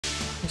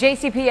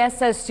JCPS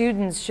says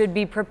students should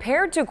be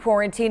prepared to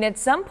quarantine at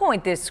some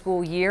point this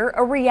school year,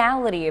 a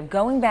reality of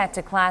going back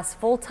to class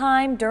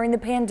full-time during the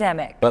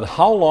pandemic. But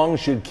how long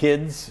should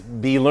kids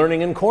be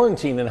learning in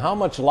quarantine, and how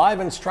much live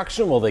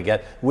instruction will they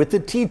get with the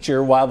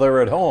teacher while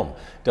they're at home?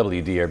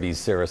 WDRB's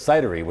Sarah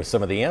Sidery with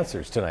some of the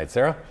answers tonight.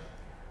 Sarah?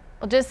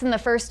 Well, just in the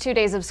first 2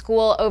 days of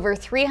school, over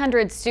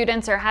 300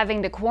 students are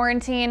having to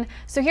quarantine.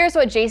 So here's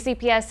what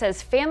JCPS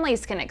says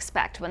families can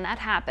expect when that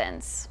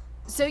happens.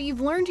 So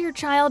you've learned your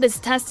child is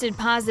tested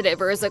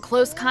positive or is a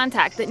close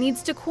contact that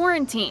needs to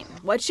quarantine.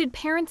 What should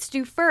parents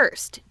do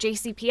first?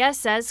 JCPS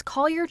says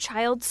call your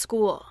child's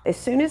school. As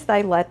soon as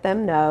they let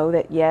them know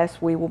that yes,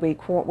 we want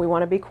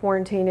to be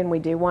quarantined and we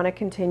do want to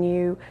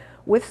continue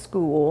with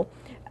school,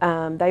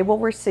 they will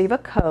receive a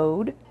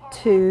code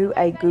to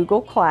a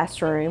Google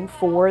Classroom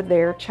for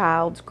their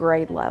child's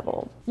grade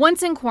level.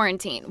 Once in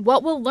quarantine,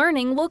 what will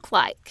learning look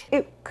like?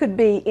 It could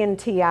be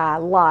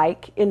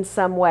NTI-like in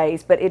some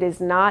ways, but it is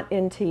not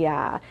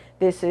NTI.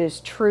 This is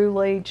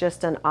truly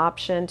just an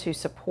option to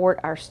support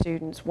our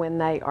students when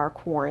they are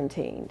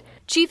quarantined.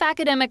 Chief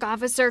Academic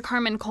Officer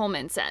Carmen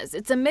Coleman says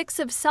it's a mix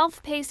of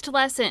self-paced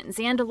lessons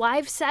and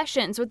live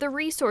sessions with a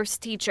resource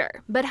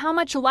teacher. But how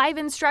much live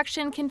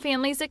instruction can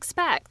families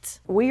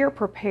expect? We are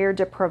prepared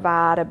to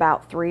provide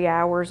about 3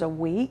 hours a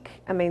week.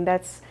 I mean,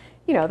 that's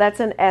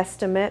an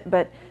estimate,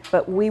 but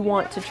we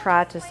want to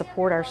try to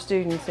support our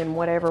students in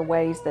whatever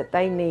ways that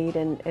they need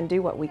and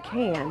do what we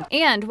can.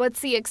 And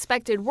what's the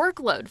expected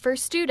workload for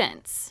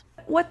students?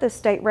 What the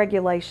state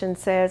regulation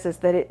says is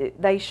that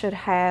they should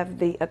have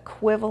the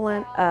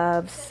equivalent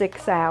of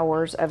 6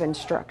 hours of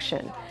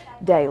instruction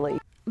daily.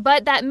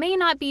 But that may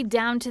not be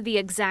down to the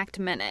exact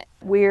minute.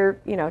 We're,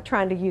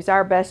 trying to use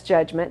our best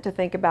judgment to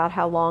think about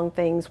how long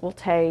things will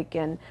take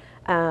and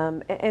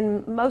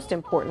most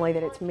importantly,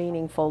 that it's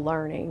meaningful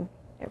learning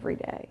every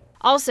day.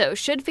 Also,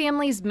 should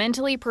families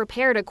mentally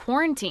prepare to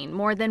quarantine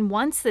more than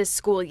once this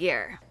school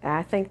year?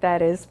 I think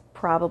that is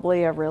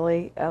probably a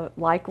really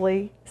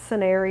likely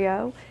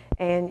scenario.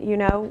 And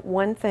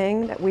one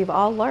thing that we've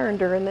all learned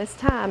during this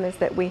time is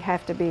that we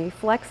have to be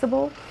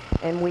flexible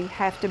and we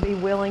have to be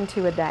willing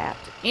to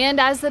adapt. And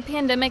as the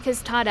pandemic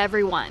has taught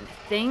everyone,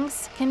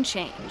 things can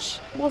change.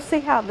 We'll see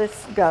how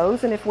this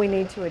goes, and if we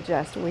need to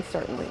adjust, we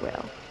certainly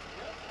will.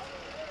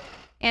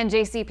 And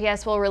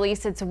JCPS will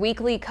release its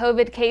weekly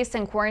COVID case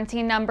and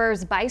quarantine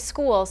numbers by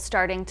school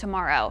starting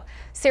tomorrow.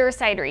 Sarah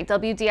Sidery,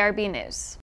 WDRB News.